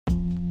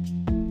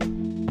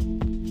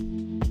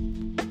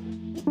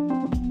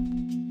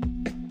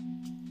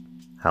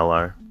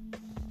Hello.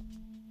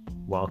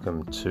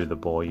 Welcome to the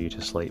Bore You to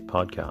Sleep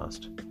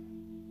podcast.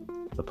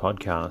 The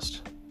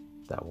podcast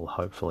that will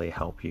hopefully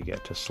help you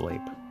get to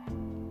sleep.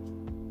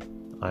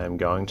 I am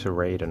going to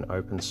read an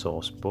open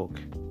source book,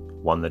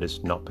 one that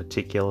is not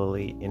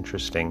particularly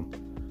interesting,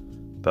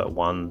 but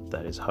one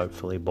that is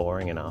hopefully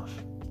boring enough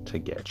to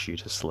get you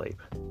to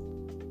sleep.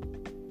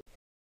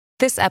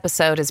 This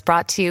episode is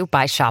brought to you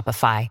by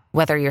Shopify.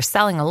 Whether you're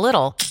selling a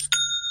little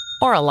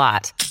or a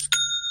lot,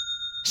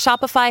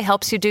 Shopify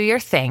helps you do your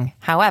thing,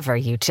 however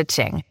you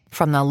cha-ching.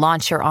 From the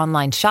launch your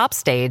online shop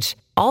stage,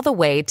 all the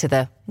way to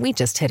the we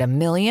just hit 1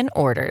 million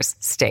orders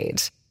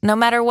stage. No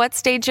matter what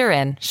stage you're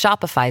in,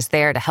 Shopify's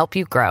there to help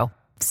you grow.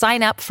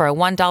 Sign up for a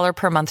 $1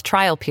 per month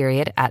trial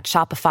period at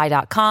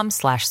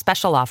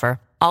shopify.com/special offer,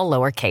 all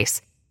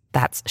lowercase.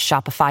 That's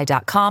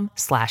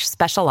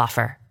shopify.com/special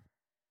offer.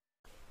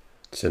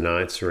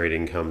 Tonight's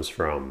reading comes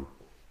from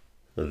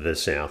The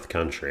South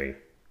Country,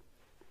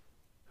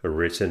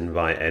 written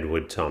by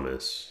Edward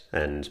Thomas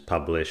and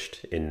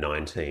published in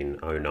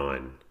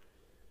 1909.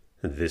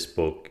 This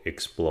book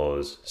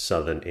explores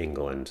southern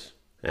England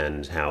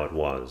and how it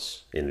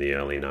was in the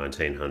early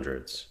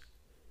 1900s.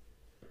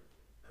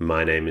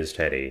 My name is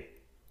Teddy,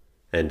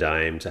 and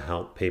I aim to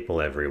help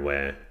people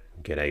everywhere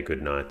get a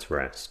good night's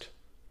rest.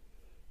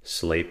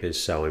 Sleep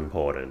is so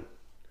important,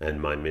 and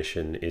my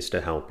mission is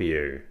to help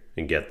you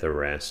get the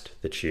rest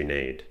that you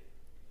need.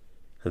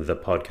 The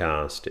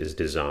podcast is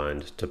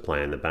designed to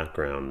play in the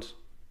background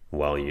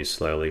while you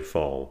slowly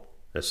fall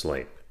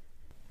asleep.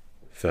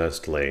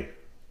 Firstly,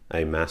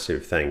 a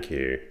massive thank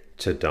you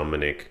to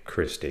Dominic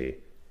Christie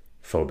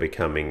for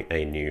becoming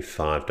a new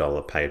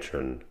 $5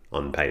 patron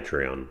on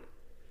Patreon.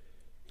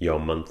 Your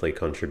monthly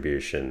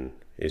contribution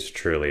is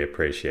truly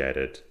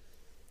appreciated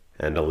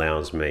and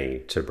allows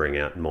me to bring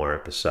out more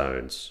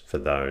episodes for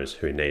those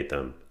who need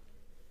them.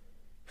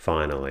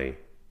 Finally,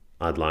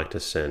 I'd like to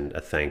send a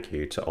thank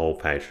you to all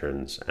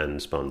patrons and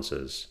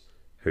sponsors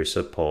who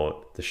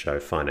support the show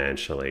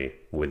financially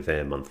with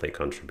their monthly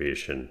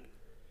contribution.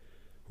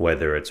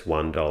 Whether it's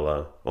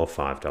 $1 or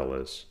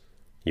 $5,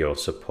 your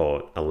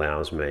support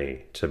allows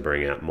me to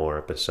bring out more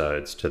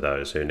episodes to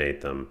those who need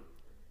them.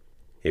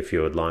 If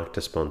you would like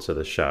to sponsor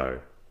the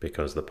show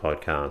because the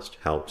podcast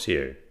helps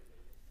you,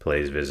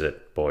 please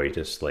visit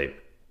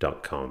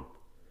boreyoutosleep.com.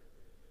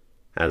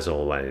 As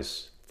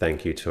always,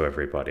 thank you to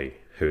everybody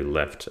who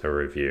left a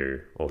review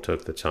or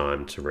took the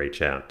time to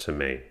reach out to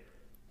me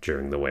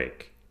during the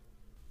week.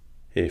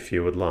 If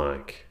you would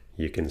like,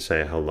 you can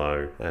say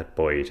hello at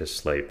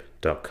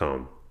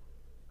boreyoutosleep.com.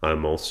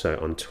 I'm also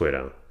on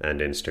Twitter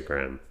and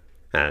Instagram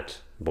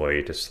at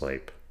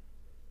boreyoutosleep.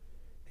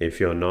 If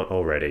you're not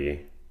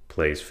already,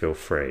 please feel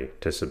free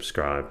to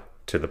subscribe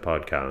to the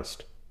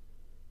podcast.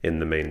 In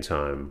the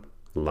meantime,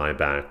 lie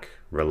back,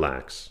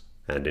 relax,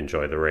 and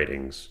enjoy the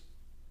readings.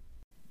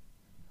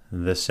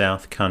 The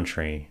South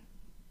Country,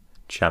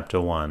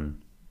 Chapter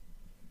 1.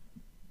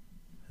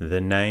 The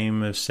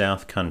name of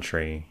South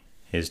Country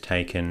is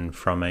taken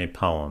from a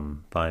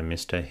poem by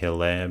Mr.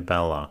 Hilaire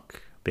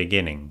Belloc,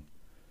 beginning,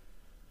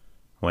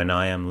 "When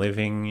I am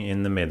living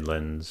in the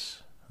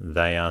Midlands,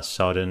 they are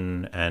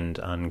sodden and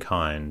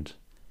unkind.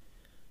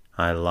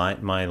 I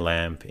light my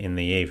lamp in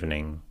the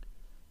evening,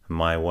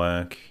 my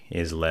work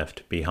is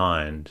left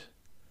behind,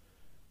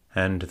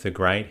 and the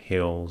great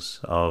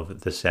hills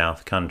of the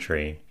South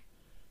Country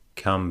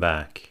come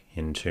back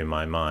into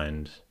my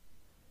mind."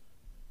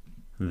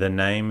 The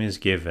name is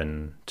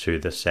given to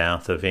the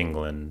south of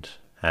England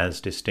as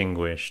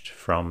distinguished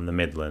from the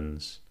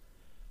Midlands,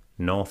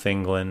 North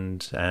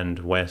England and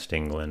West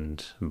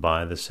England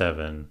by the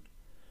Severn.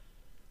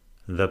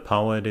 The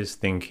poet is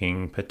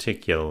thinking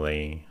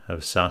particularly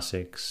of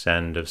Sussex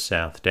and of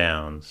South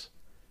Downs.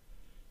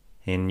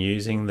 In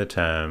using the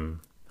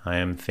term, I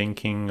am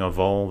thinking of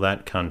all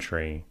that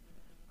country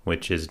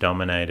which is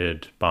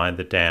dominated by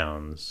the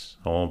Downs,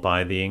 or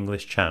by the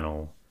English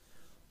Channel,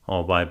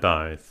 or by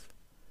both.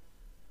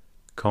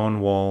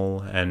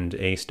 Cornwall and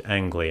East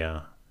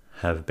Anglia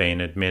have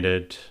been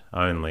admitted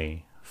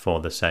only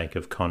for the sake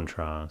of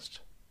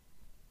contrast.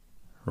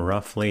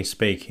 Roughly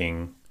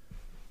speaking,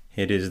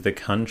 it is the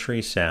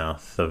country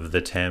south of the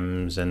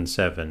Thames and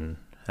Severn,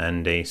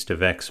 and east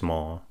of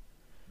Exmoor,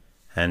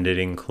 and it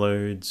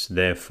includes,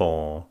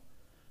 therefore,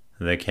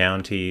 the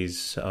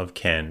counties of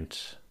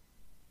Kent,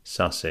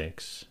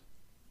 Sussex,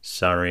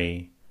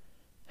 Surrey,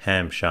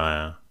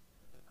 Hampshire,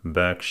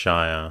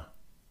 Berkshire,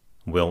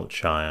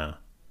 Wiltshire,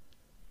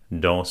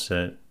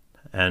 Dorset,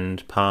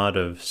 and part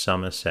of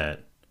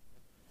Somerset.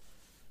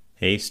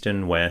 East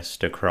and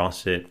west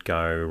across it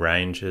go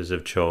ranges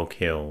of chalk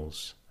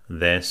hills,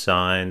 their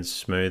sides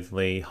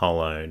smoothly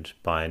hollowed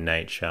by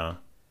nature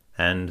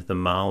and the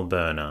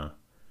Marlburner,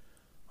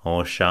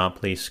 or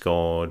sharply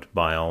scored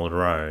by old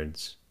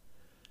roads.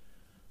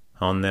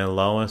 On their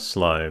lower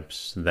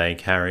slopes they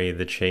carry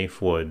the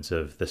chief woods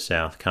of the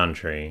South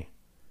Country.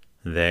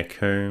 Their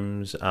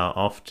combes are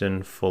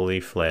often fully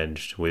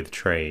fledged with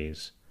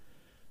trees,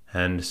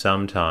 and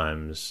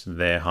sometimes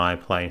their high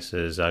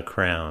places are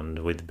crowned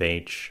with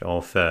beech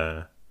or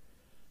fir.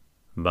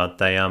 but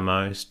they are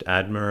most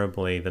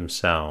admirably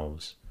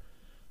themselves,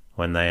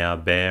 when they are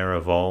bare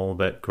of all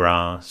but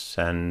grass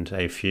and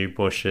a few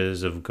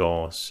bushes of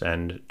gorse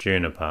and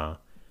juniper,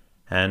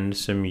 and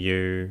some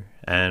yew,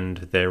 and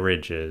their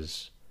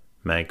ridges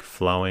make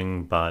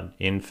flowing but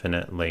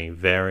infinitely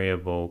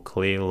variable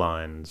clear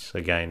lines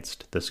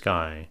against the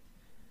sky.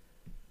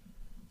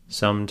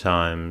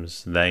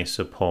 Sometimes they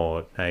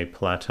support a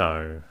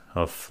plateau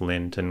of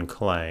flint and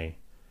clay,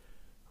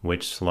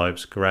 which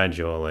slopes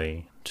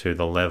gradually to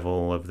the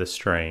level of the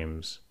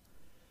streams.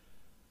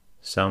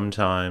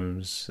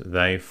 Sometimes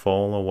they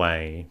fall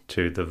away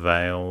to the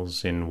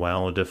vales in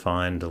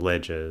well-defined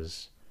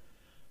ledges,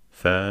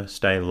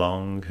 first a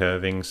long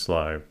curving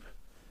slope,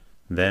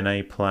 then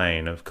a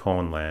plain of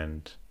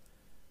cornland,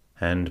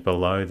 and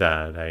below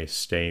that a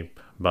steep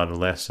but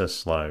lesser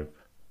slope,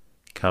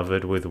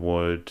 covered with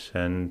wood,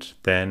 and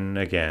then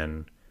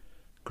again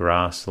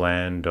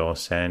grassland or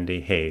sandy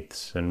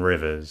heaths and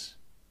rivers.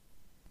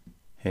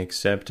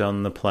 Except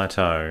on the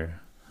plateau,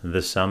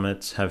 the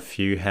summits have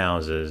few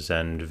houses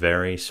and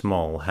very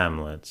small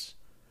hamlets.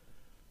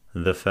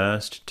 The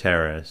first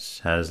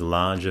terrace has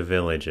larger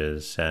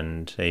villages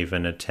and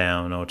even a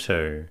town or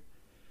two,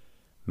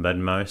 but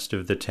most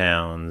of the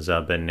towns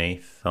are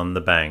beneath on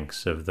the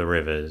banks of the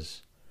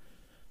rivers,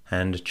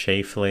 and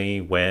chiefly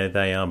where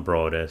they are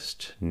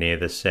broadest near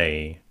the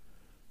sea,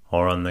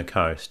 or on the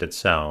coast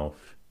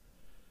itself.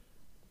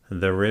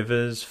 The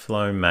rivers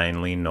flow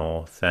mainly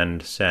north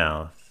and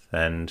south,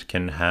 and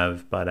can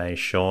have but a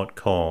short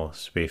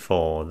course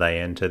before they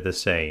enter the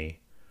sea,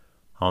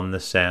 on the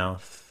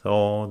south,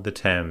 or the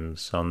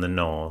Thames on the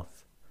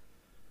north.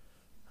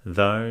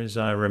 Those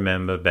I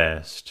remember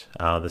best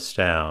are the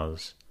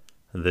Stours,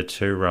 the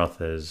two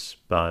Rothers,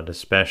 but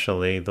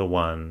especially the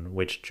one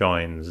which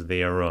joins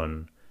the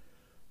Arun,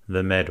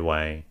 the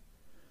Medway,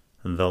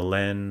 the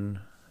Len,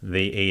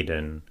 the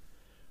Eden,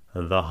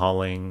 the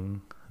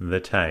Holling, the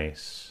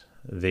Tace,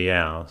 the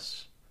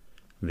Ouse,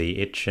 the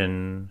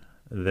Itchen,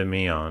 the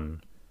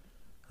Meon,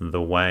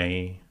 the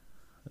Wey,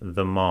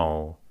 the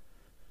Mole,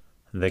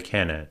 the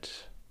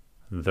Kennet,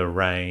 the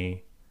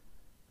Ray,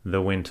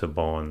 the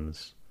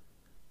Winterbournes,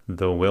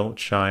 the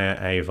Wiltshire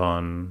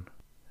Avon,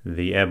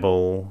 the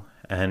Ebble,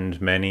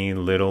 and many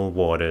little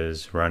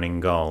waters running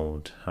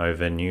gold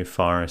over New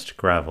Forest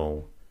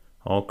gravel,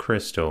 or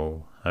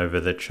crystal over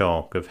the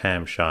chalk of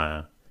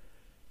Hampshire,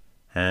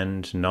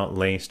 and not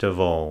least of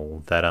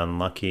all that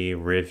unlucky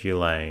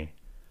rivulet,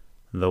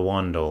 the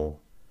Wandle,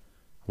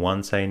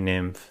 once a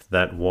nymph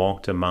that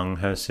walked among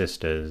her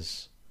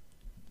sisters.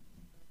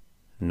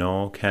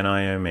 Nor can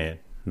I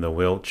omit the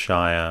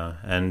Wiltshire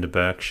and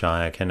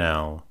Berkshire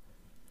Canal,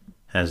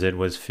 as it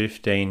was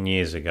 15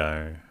 years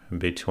ago,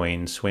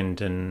 between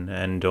Swindon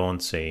and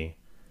Dauncey,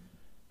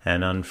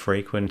 an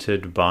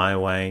unfrequented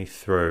byway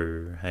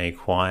through a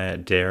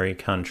quiet dairy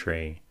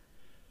country,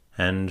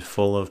 and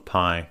full of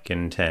pike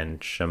and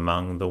tench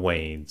among the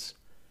weeds,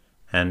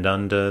 and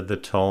under the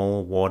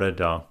tall water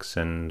docks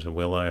and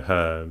willow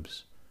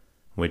herbs,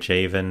 which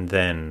even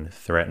then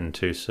threatened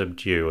to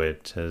subdue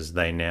it as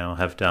they now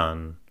have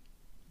done.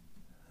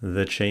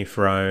 The chief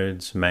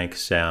roads make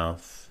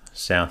south,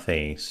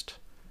 southeast,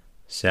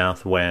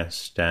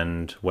 southwest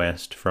and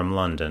west from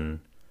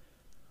London.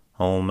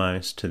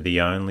 Almost the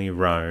only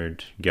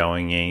road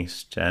going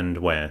east and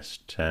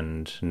west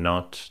and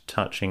not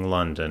touching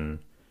London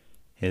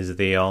is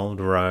the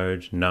old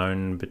road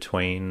known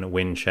between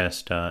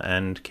Winchester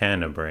and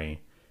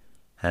Canterbury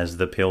as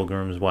the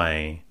Pilgrim's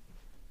Way.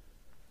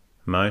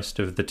 Most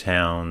of the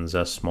towns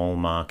are small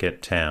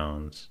market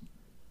towns,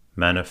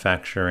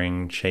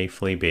 manufacturing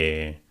chiefly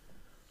beer,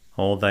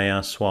 or they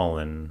are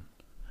swollen,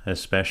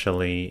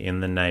 especially in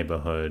the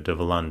neighbourhood of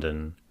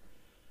London,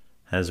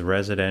 as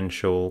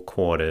residential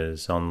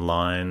quarters on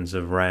lines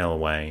of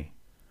railway,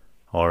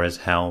 or as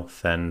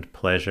health and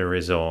pleasure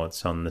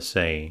resorts on the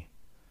sea.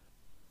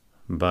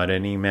 But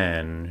any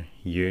man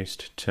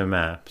used to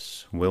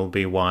maps will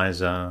be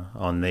wiser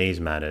on these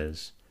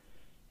matters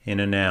in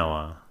an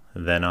hour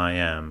than I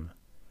am.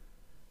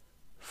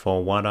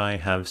 For what I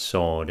have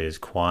sought is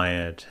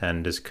quiet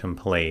and as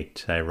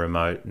complete a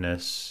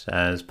remoteness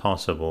as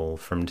possible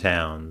from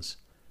towns,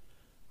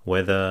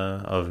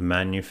 whether of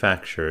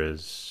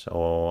manufacturers,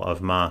 or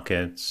of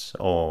markets,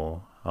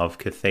 or of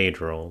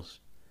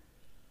cathedrals.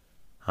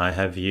 I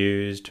have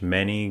used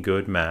many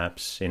good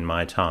maps in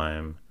my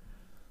time,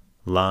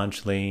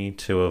 largely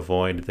to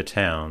avoid the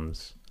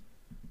towns,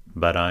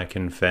 but I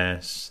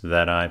confess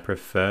that I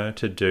prefer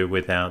to do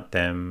without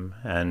them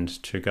and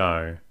to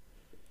go,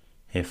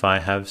 if I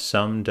have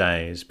some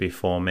days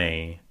before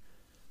me,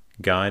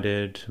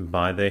 guided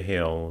by the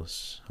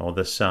hills, or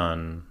the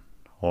sun,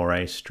 or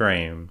a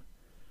stream,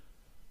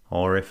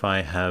 or if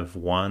I have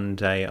one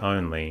day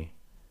only,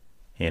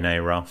 in a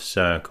rough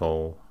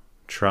circle,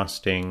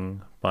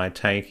 trusting by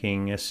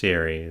taking a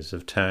series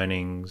of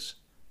turnings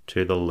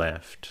to the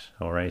left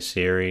or a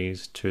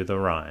series to the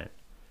right,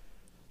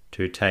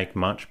 to take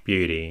much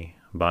beauty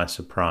by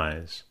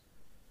surprise,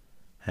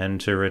 and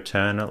to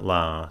return at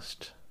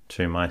last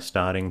to my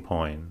starting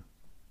point.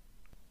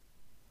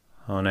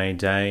 On a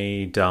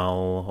day,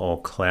 dull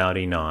or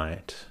cloudy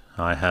night,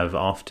 I have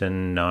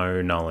often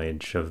no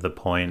knowledge of the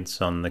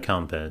points on the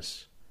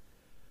compass.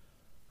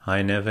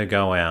 I never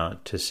go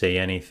out to see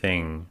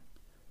anything.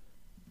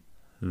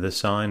 The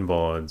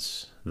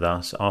signboards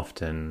thus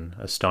often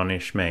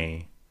astonish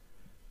me.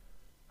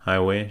 I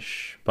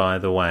wish, by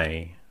the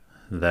way,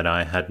 that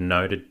I had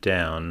noted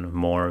down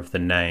more of the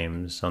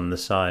names on the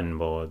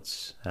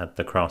signboards at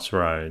the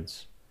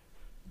crossroads.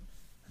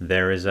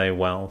 There is a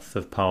wealth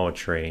of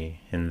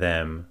poetry in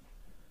them,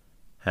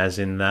 as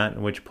in that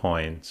which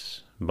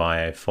points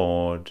by a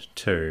ford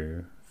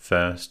to,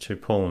 first to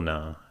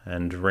Poolna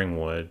and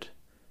Ringwood,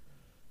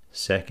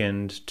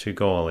 second to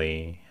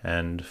Gourley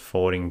and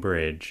Fording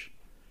Bridge,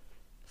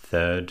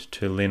 third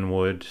to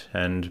Linwood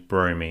and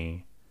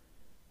Broomy,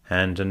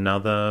 and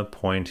another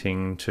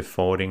pointing to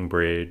Fording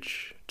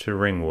Bridge, to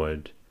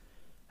Ringwood,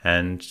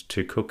 and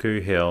to Cuckoo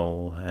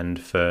Hill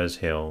and Furze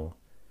Hill,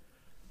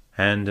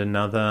 and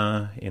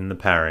another in the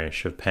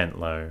parish of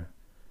Pentlow,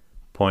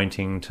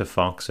 pointing to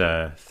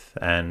Foxearth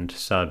and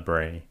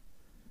Sudbury,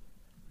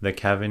 the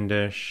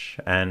Cavendish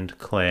and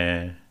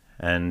Clare,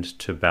 and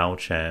to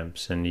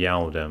Belchamps and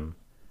Yaldham.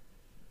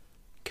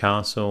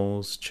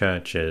 Castles,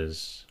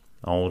 churches,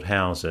 old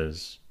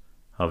houses,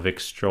 of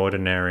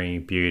extraordinary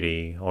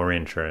beauty or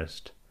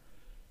interest,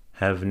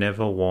 have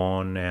never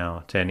worn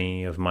out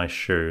any of my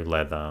shoe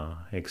leather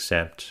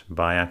except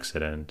by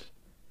accident.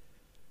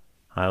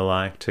 I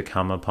like to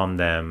come upon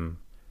them,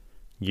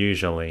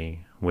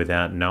 usually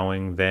without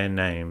knowing their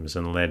names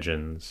and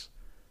legends,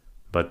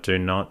 but do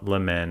not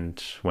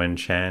lament when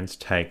chance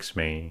takes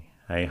me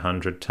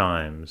 100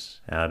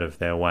 times out of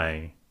their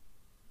way.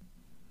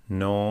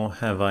 Nor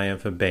have I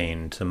ever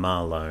been to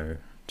Marlow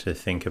to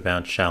think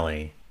about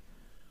Shelley,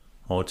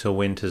 or to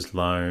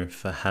Winterslow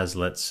for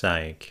Hazlitt's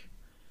sake,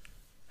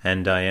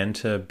 and I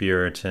enter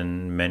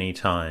Brereton many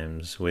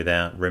times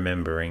without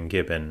remembering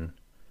Gibbon.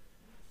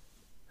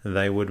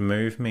 They would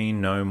move me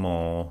no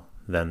more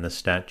than the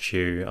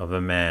statue of a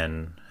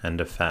man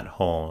and a fat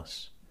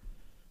horse,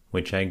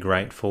 which a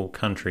grateful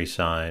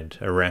countryside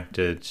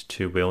erected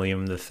to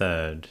William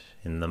III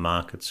in the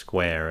market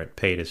square at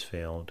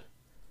Petersfield.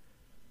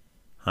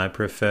 I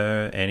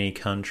prefer any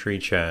country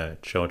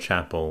church or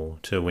chapel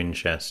to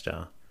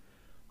Winchester,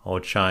 or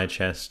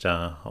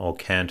Chichester, or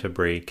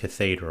Canterbury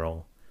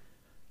Cathedral,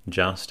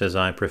 just as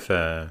I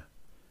prefer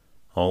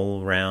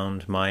all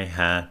round my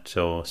hat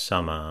or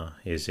summer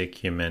is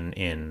Icumen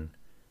Inn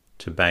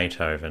to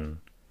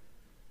Beethoven.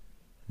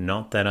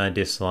 Not that I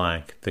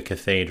dislike the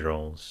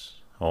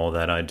cathedrals, or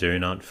that I do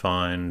not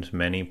find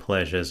many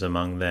pleasures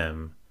among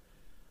them,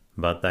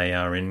 but they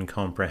are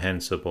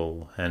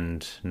incomprehensible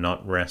and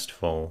not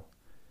restful.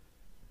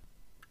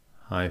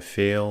 I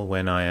feel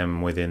when I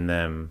am within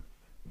them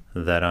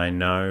that I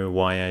know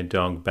why a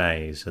dog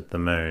bays at the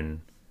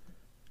moon.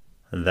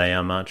 They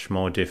are much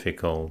more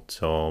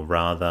difficult, or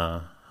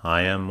rather,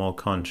 I am more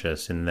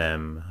conscious in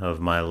them of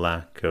my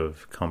lack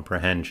of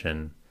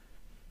comprehension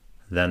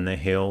than the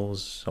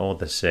hills or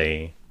the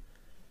sea.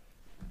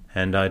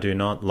 And I do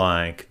not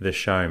like the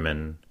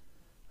showman,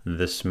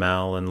 the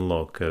smell and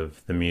look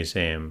of the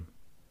museum,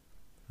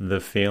 the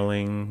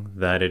feeling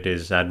that it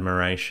is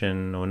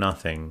admiration or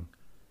nothing,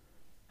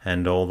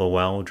 and all the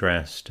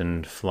well-dressed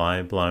and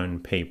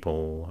fly-blown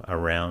people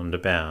around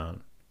about.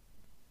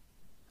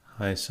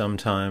 I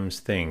sometimes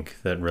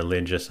think that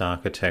religious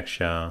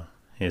architecture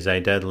is a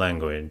dead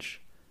language,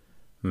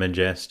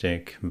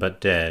 majestic but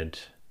dead,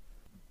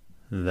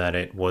 that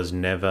it was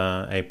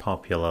never a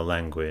popular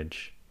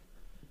language.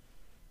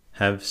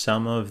 Have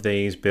some of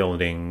these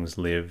buildings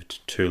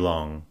lived too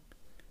long,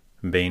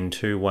 been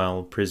too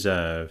well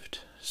preserved,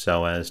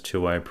 so as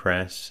to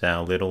oppress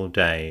our little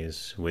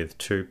days with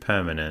too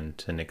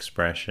permanent an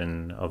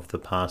expression of the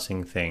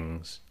passing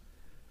things?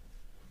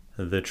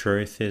 The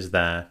truth is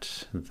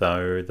that,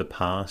 though the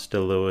past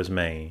allures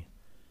me,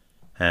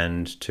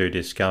 and to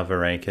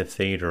discover a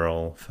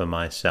cathedral for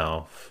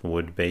myself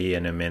would be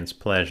an immense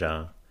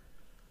pleasure,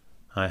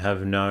 I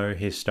have no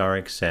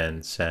historic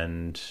sense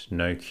and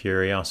no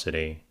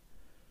curiosity.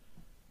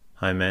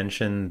 I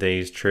mention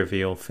these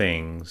trivial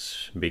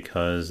things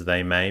because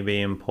they may be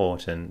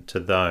important to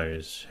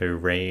those who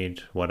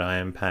read what I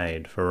am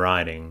paid for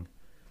writing.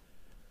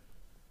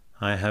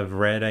 I have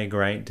read a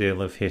great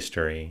deal of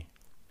history.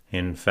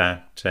 In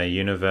fact, a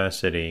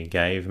university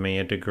gave me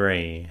a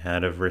degree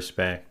out of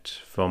respect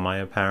for my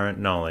apparent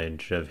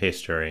knowledge of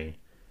history,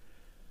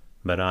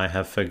 but I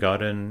have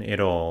forgotten it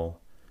all,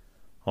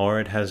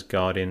 or it has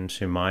got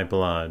into my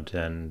blood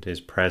and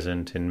is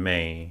present in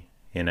me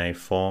in a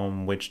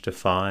form which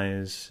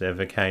defies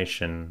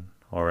evocation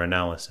or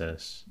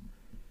analysis.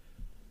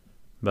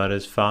 But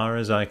as far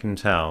as I can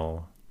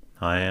tell,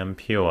 I am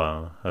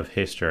pure of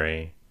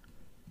history.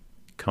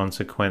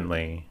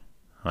 Consequently,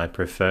 I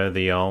prefer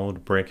the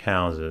old brick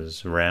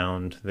houses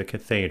round the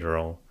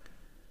cathedral,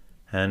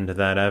 and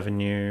that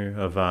avenue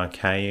of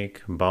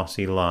archaic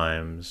bossy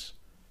limes,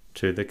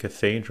 to the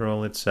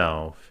cathedral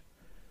itself,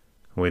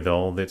 with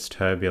all its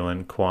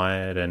turbulent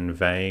quiet and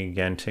vague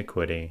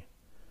antiquity.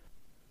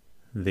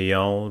 The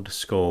old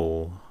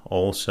school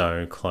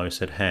also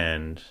close at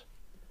hand.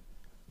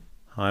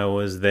 I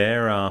was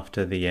there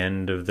after the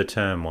end of the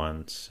term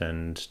once,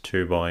 and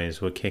two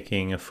boys were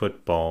kicking a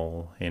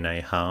football in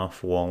a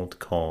half-walled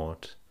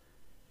court.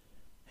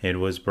 It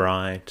was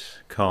bright,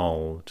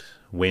 cold,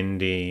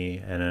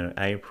 windy, and an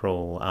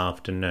April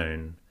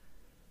afternoon,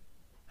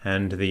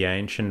 and the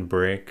ancient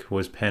brick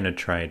was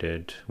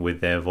penetrated with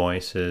their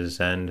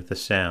voices and the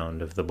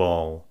sound of the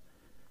ball,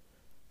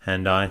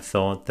 and I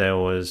thought there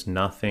was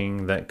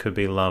nothing that could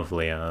be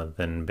lovelier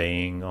than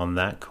being on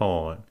that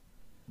court,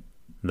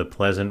 the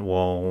pleasant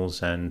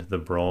walls and the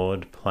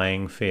broad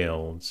playing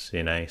fields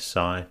in a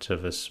sight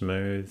of a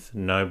smooth,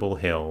 noble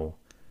hill,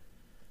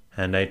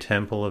 and a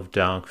temple of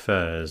dark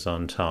firs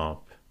on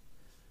top.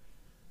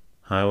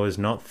 I was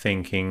not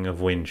thinking of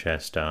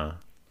Winchester,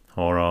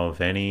 or of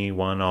any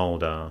one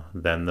older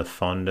than the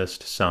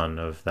fondest son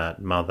of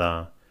that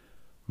mother,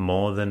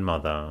 more than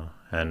mother,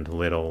 and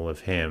little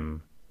of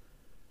him,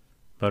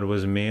 but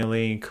was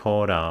merely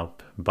caught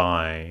up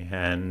by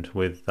and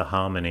with the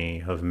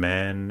harmony of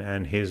man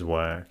and his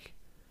work,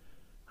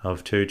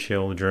 of two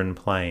children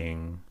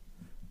playing,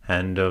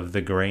 and of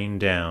the green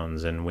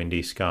downs and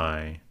windy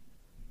sky.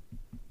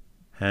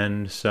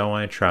 And so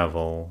I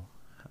travel,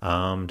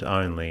 armed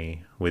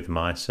only with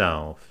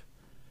myself,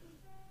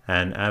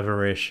 an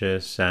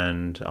avaricious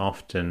and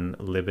often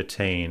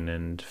libertine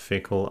and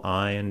fickle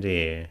eye and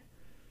ear,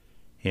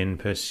 in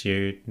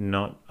pursuit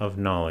not of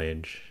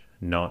knowledge,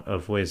 not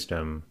of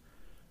wisdom,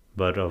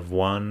 but of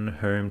one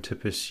whom to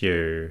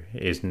pursue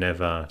is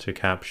never to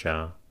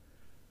capture.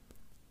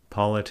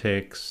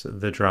 Politics,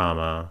 the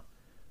drama,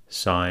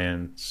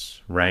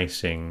 science,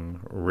 racing,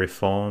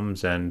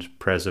 reforms and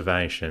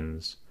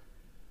preservations,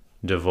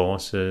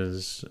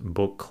 divorces,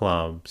 book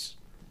clubs,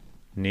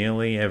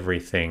 nearly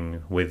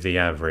everything with the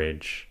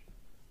average,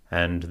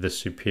 and the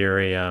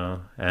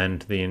superior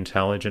and the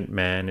intelligent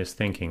man is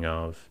thinking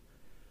of,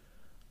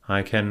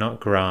 I cannot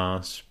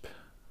grasp,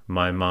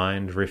 my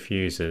mind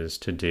refuses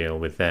to deal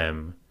with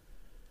them,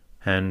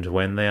 and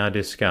when they are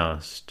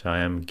discussed I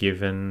am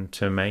given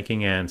to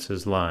making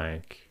answers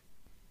like,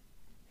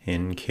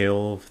 in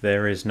Kilve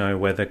there is no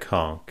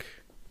weathercock.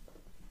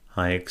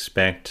 I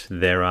expect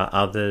there are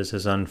others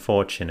as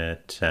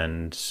unfortunate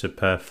and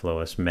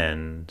superfluous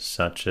men,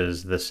 such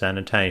as the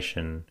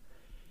sanitation,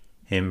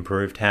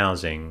 improved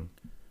housing,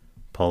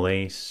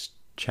 police,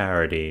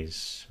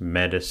 charities,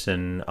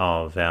 medicine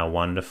of our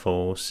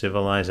wonderful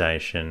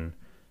civilization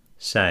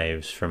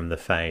saves from the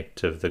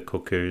fate of the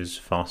cuckoo's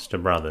foster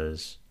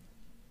brothers.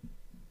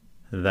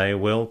 They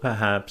will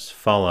perhaps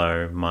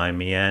follow my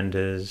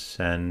meanders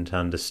and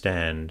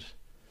understand.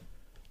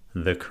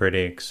 The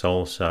critics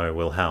also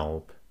will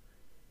help.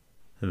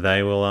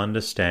 They will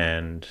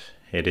understand,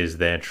 it is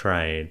their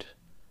trade.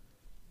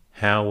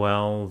 How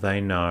well they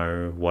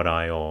know what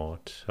I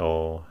ought,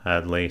 or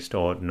at least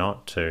ought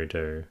not to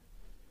do.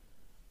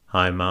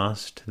 I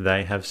must,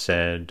 they have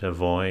said,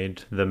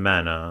 avoid the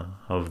manner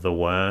of the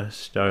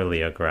worst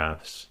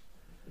oleographs,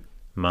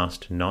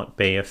 must not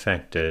be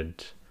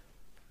affected,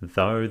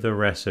 though the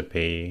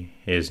recipe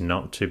is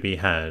not to be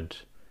had,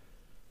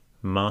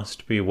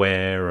 must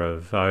beware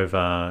of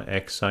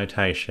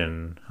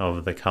over-excitation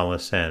of the colour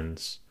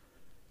sense.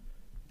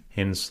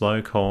 In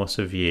slow course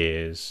of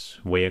years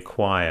we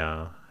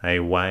acquire a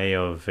way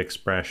of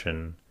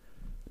expression,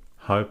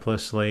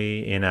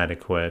 hopelessly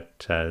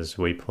inadequate as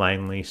we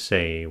plainly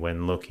see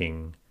when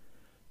looking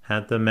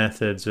at the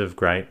methods of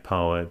great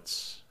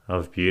poets,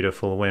 of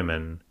beautiful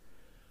women,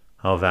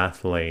 of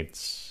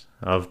athletes,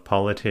 of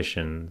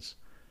politicians,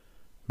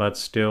 but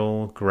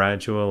still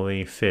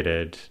gradually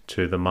fitted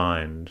to the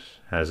mind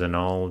as an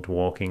old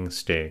walking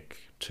stick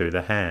to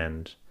the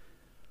hand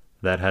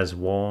that has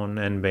worn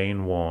and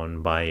been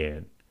worn by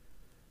it,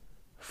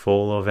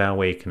 full of our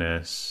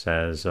weakness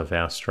as of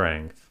our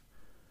strength,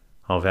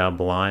 of our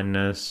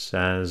blindness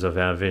as of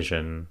our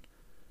vision,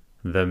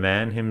 the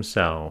man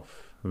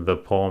himself, the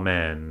poor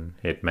man,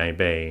 it may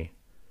be.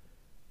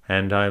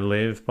 And I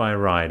live by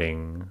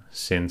writing,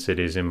 since it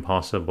is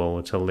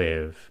impossible to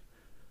live,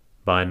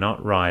 by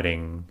not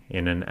writing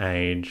in an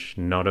age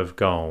not of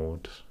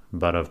gold,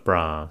 but of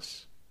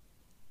brass.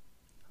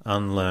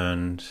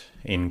 Unlearned,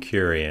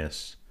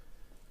 incurious,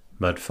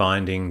 but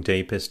finding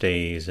deepest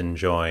ease and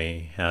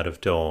joy out of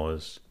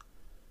doors,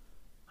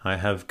 I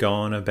have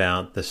gone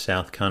about the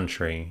south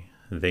country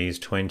these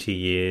 20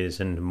 years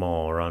and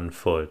more on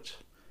foot,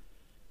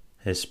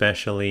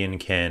 especially in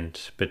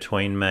Kent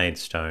between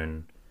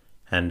Maidstone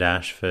and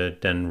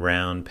Ashford and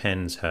round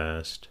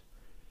Penshurst,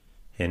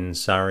 in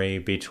Surrey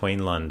between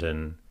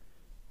London,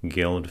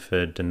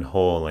 Guildford and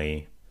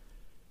Hawley,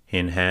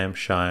 in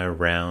Hampshire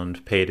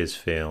round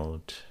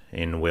Petersfield,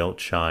 in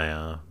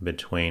Wiltshire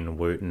between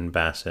Wootton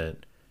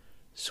Bassett,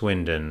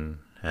 Swindon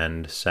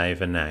and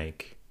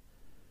Savernake.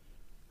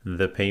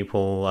 The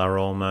people are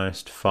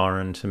almost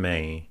foreign to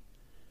me,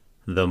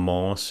 the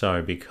more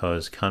so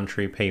because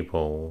country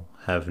people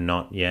have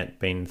not yet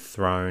been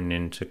thrown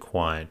into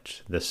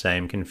quite the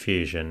same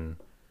confusion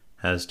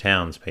as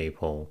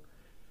townspeople,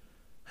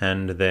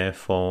 and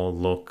therefore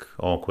look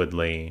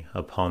awkwardly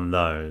upon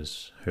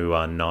those who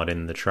are not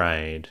in the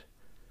trade.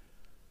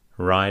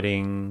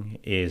 Riding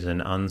is an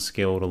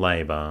unskilled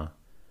labour,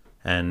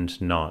 and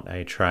not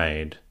a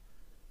trade,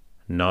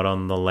 not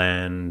on the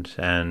land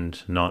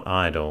and not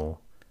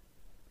idle.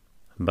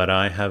 But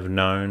I have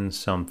known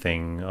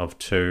something of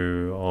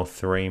 2 or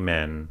 3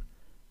 men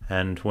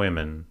and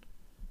women,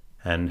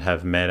 and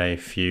have met a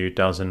few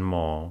dozen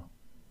more.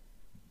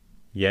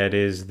 Yet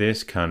is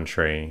this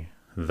country,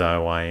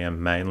 though I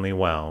am mainly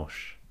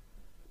Welsh,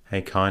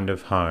 a kind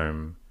of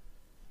home,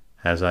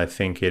 as I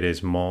think it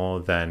is more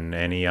than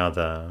any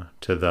other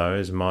to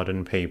those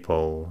modern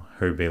people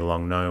who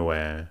belong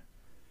nowhere.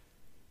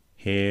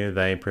 Here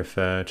they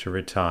prefer to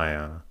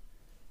retire.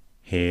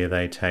 Here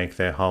they take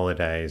their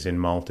holidays in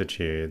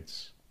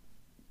multitudes.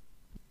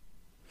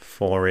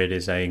 For it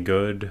is a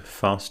good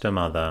foster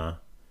mother,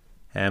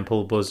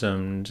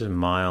 ample-bosomed,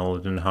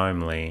 mild and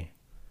homely.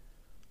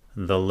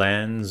 The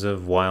lands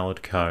of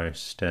wild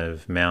coast,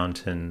 of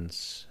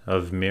mountains,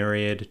 of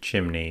myriad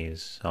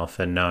chimneys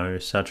offer no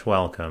such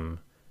welcome.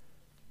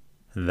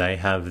 They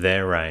have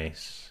their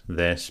race,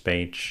 their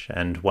speech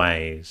and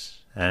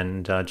ways,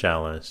 and are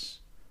jealous.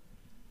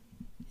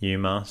 You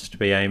must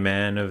be a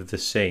man of the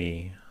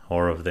sea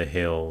or of the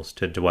hills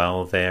to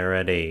dwell there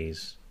at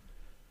ease.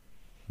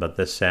 But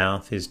the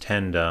south is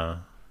tender,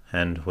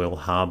 and will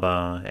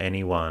harbour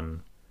any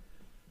one.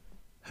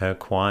 Her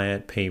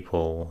quiet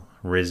people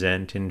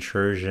resent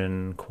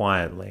intrusion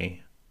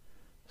quietly,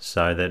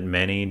 so that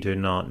many do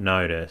not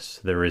notice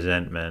the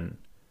resentment.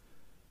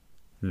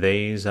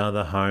 These are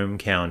the home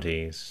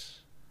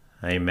counties.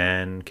 A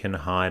man can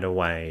hide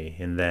away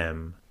in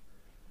them.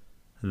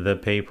 The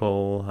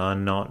people are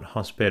not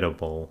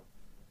hospitable,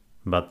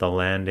 but the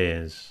land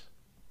is.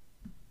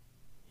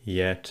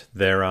 Yet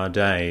there are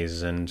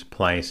days and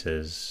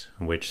places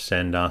which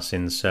send us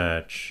in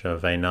search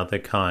of another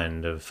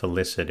kind of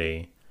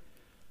felicity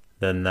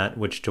than that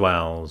which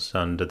dwells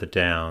under the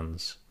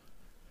downs,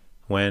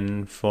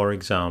 when, for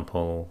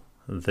example,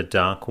 the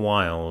dark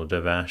wild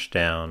of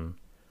Ashdown,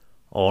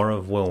 or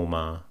of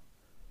Wilmer,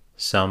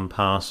 some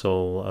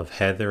parcel of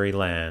heathery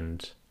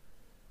land,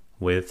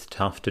 with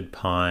tufted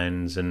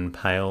pines and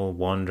pale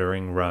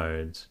wandering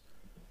roads,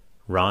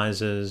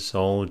 rises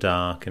all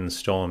dark and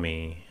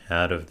stormy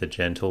out of the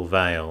gentle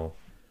vale,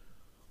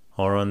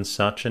 or on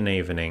such an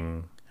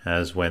evening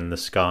as when the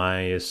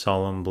sky is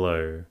solemn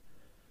blue,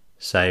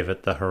 save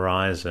at the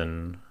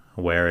horizon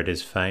where it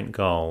is faint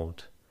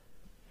gold,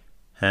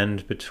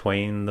 and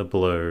between the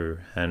blue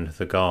and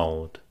the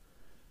gold,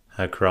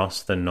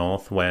 across the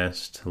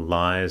northwest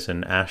lies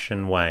an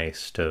ashen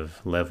waste of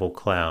level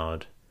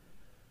cloud.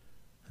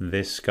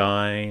 This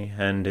sky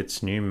and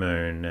its new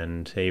moon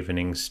and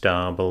evening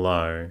star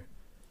below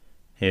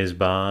is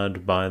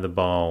barred by the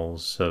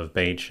boles of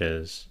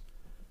beeches.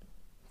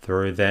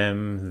 Through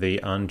them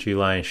the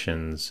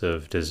undulations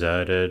of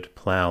deserted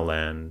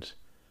ploughland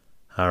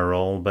are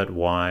all but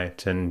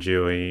white and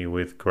dewy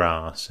with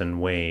grass and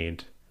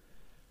weed.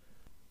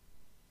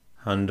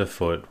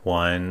 Underfoot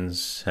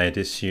winds a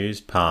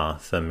disused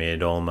path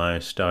amid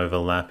almost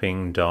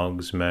overlapping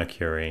dog's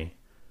mercury.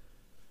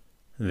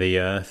 The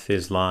earth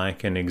is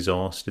like an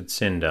exhausted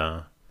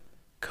cinder,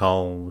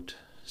 cold,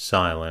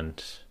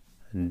 silent,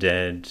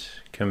 dead,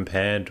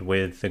 compared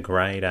with the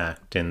great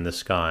act in the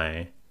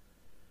sky.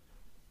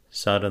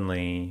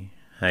 Suddenly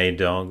a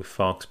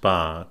dog-fox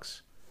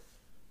barks,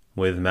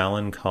 with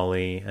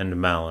melancholy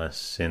and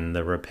malice in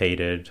the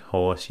repeated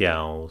hoarse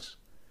yells,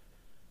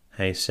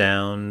 a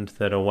sound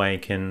that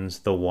awakens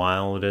the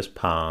wildest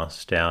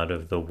past out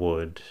of the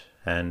wood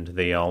and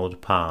the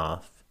old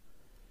path.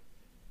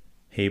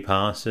 He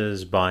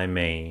passes by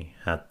me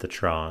at the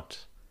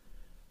trot,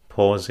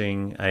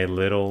 pausing a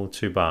little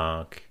to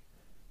bark.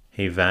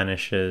 He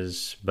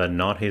vanishes, but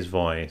not his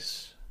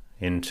voice,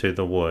 into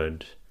the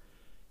wood,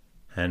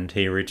 and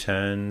he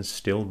returns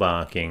still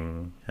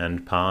barking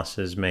and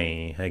passes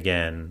me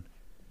again,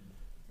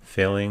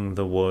 filling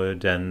the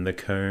wood and the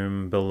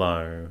combe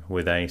below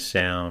with a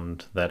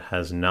sound that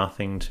has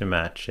nothing to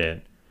match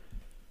it,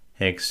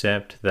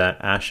 except that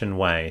ashen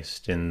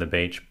waste in the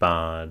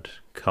beech-barred,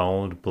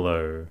 cold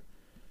blue,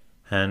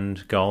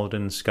 and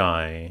golden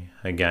sky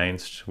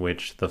against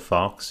which the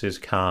fox is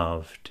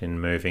carved in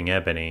moving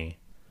ebony.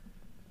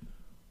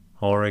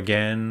 Or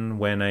again,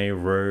 when a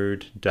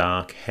rude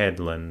dark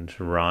headland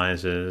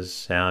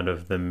rises out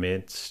of the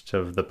midst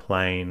of the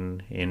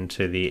plain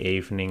into the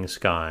evening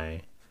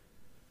sky,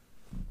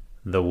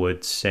 the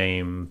woods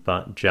seem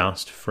but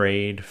just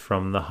freed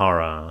from the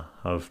horror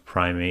of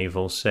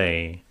primeval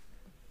sea,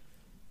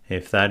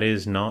 if that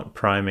is not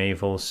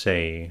primeval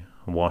sea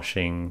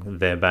washing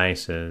their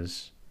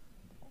bases.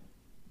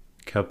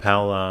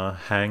 Capella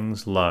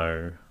hangs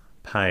low,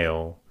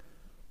 pale,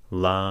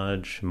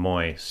 large,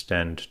 moist,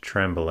 and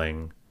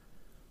trembling,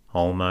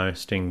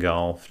 almost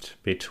engulfed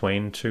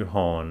between 2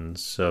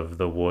 horns of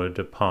the wood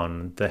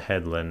upon the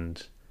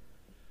headland,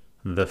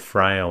 the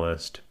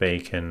frailest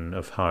beacon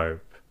of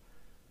hope,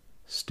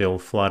 still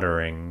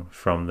fluttering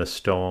from the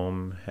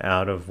storm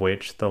out of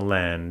which the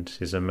land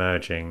is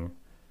emerging,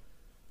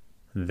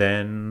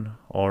 Then,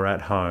 or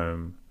at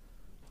home,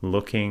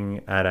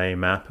 looking at a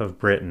map of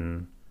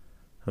Britain,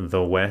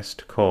 the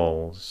west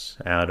calls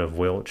out of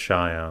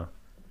Wiltshire,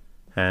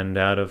 and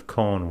out of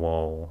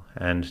Cornwall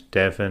and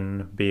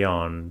Devon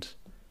beyond,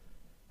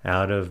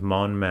 out of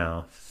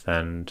Monmouth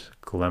and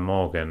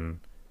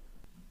Glamorgan,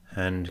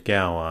 and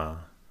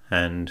Gower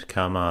and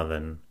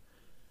Carmarthen,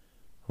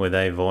 with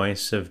a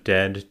voice of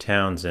dead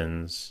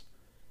Townsends,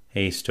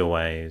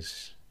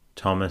 Easterways,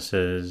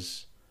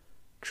 Thomases,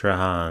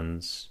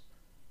 Trahans,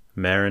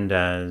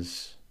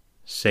 Merindas,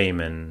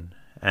 seamen,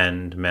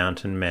 and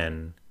mountain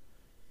men.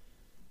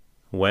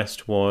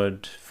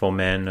 Westward for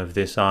men of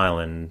this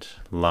island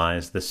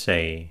lies the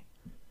sea.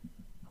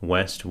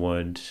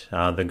 Westward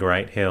are the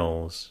great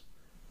hills.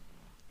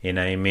 In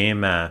a mere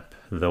map,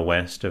 the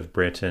west of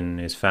Britain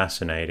is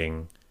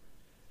fascinating.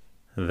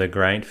 The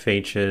great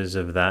features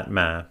of that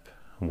map,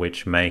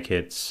 which make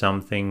it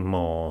something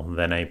more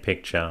than a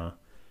picture,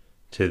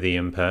 to the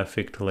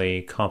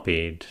imperfectly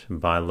copied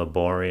by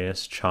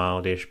laborious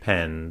childish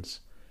pens,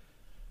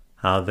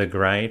 are the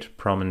great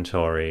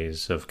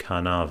promontories of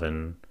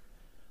Carnarvon,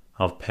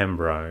 of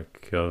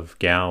Pembroke, of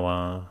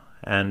Gower,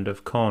 and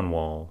of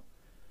Cornwall,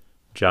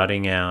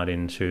 jutting out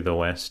into the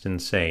western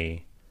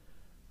sea,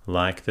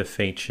 like the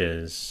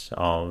features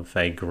of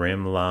a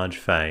grim large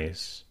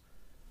face,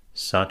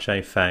 such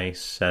a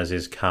face as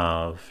is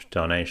carved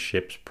on a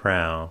ship's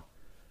prow.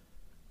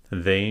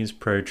 These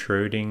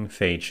protruding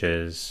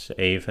features,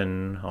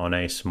 even on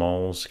a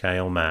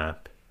small-scale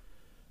map,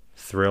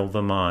 thrill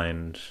the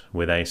mind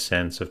with a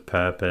sense of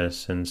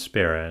purpose and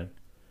spirit.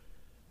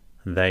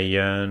 They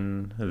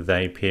yearn,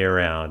 they peer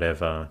out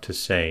ever to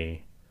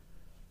see,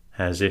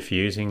 as if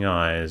using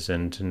eyes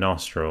and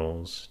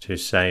nostrils to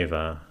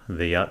savour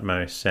the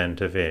utmost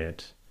scent of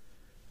it,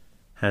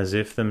 as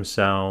if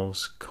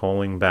themselves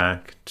calling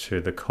back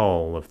to the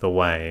call of the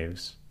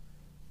waves.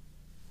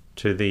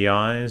 To the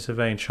eyes of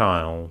a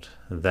child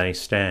they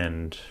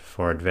stand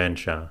for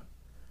adventure.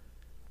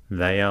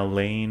 They are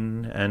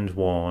lean and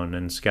worn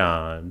and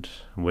scarred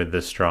with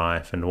the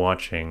strife and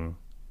watching.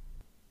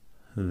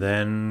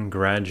 Then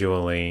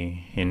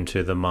gradually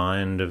into the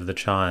mind of the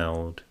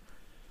child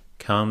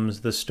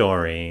comes the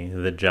story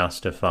that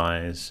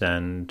justifies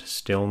and,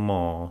 still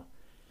more,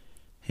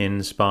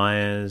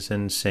 inspires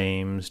and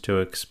seems to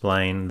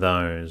explain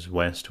those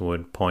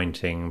westward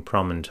pointing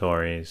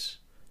promontories.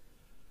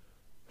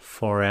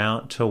 For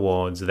out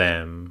towards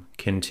them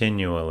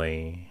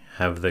continually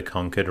have the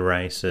conquered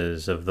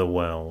races of the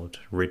world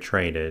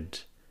retreated,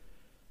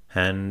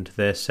 and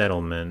their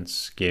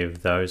settlements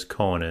give those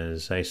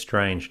corners a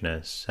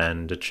strangeness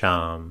and a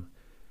charm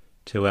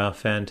to our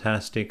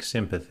fantastic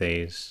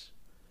sympathies.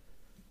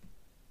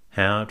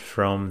 Out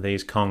from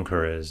these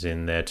conquerors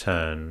in their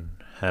turn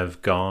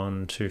have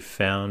gone to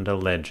found a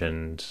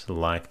legend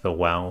like the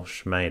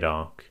Welsh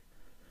Madoc,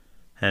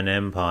 an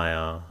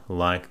empire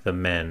like the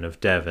men of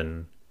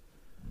Devon.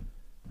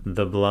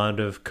 The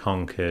blood of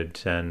conquered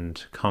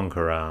and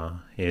conqueror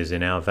is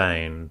in our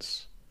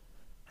veins,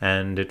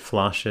 and it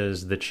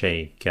flushes the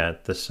cheek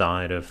at the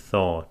sight of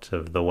thought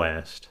of the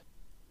West.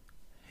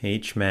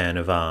 Each man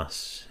of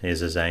us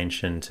is as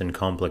ancient and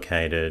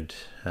complicated,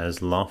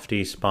 as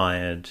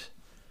lofty-spired,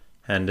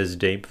 and as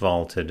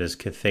deep-vaulted as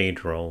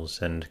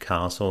cathedrals and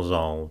castles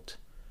old,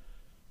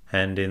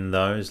 and in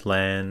those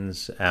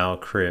lands our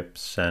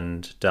crypts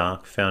and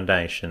dark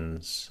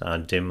foundations are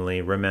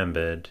dimly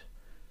remembered.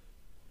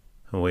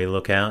 We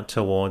look out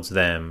towards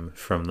them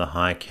from the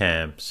high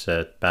camps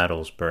at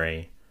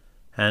Battlesbury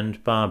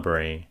and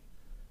Barbary.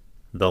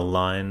 The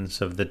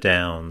lines of the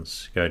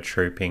downs go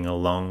trooping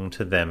along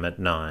to them at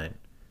night.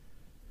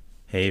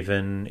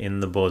 Even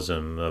in the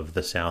bosom of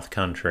the South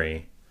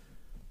Country,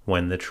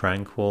 when the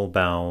tranquil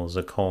bells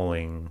are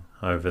calling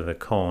over the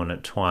corn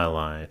at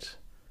twilight,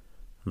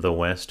 the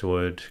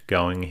westward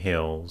going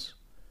hills,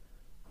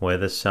 where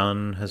the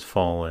sun has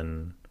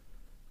fallen,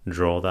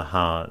 draw the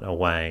heart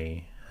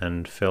away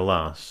and fill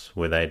us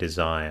with a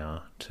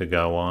desire to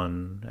go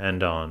on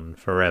and on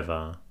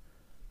forever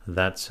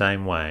that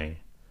same way.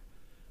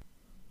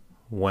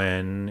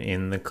 When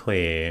in the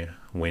clear,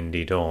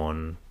 windy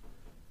dawn,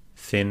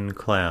 thin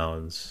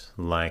clouds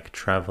like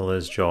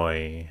traveller's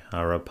joy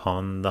are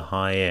upon the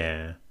high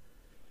air,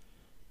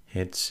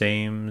 it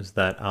seems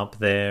that up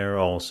there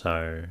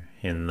also,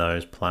 in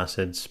those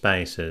placid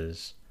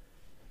spaces,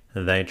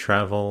 they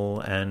travel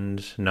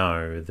and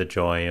know the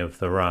joy of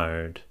the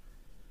road,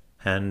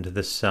 and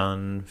the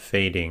sun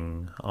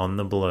feeding on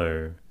the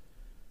blue,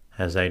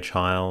 as a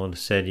child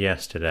said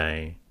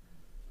yesterday,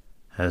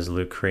 as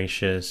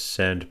Lucretius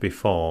said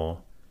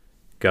before,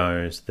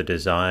 goes the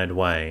desired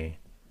way.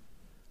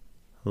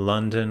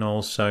 London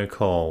also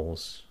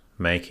calls,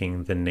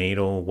 making the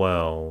needle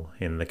whirl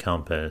in the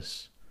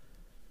compass.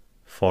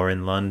 For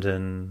in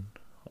London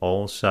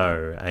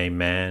also a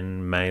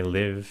man may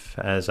live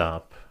as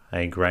up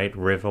a great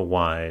river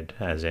wide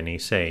as any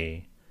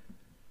sea,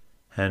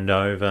 and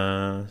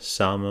over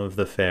some of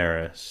the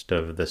fairest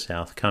of the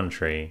South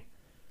Country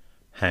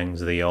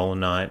hangs the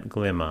all-night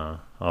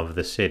glimmer of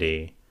the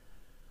city,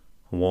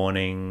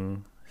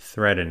 warning,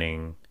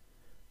 threatening,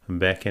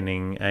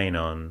 beckoning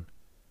anon.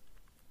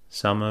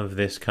 Some of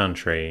this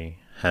country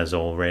has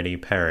already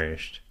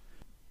perished,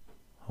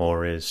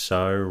 or is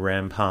so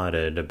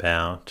ramparted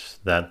about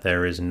that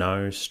there is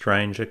no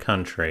stranger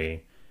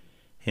country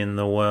in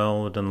the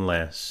world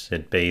unless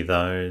it be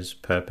those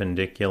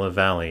perpendicular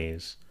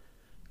valleys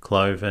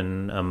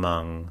cloven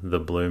among the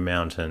blue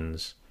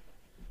mountains,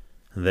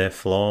 their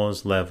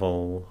floors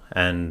level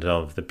and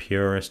of the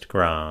purest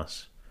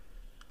grass,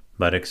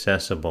 but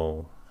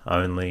accessible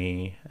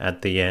only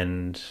at the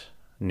end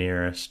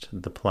nearest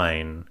the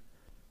plain,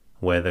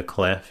 where the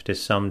cleft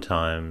is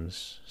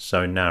sometimes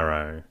so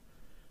narrow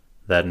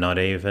that not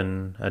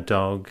even a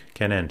dog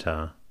can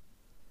enter.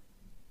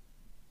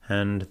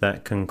 And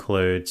that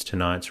concludes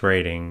tonight's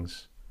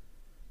readings.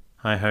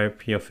 I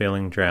hope you're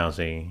feeling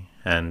drowsy,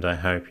 and I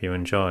hope you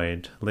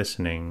enjoyed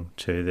listening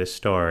to this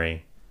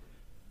story.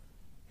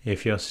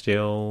 If you're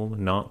still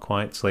not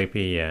quite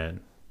sleepy yet,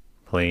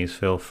 please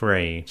feel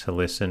free to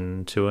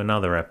listen to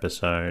another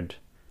episode.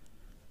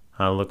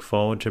 I look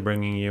forward to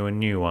bringing you a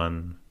new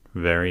one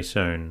very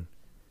soon.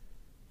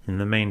 In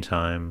the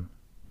meantime,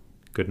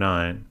 good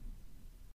night.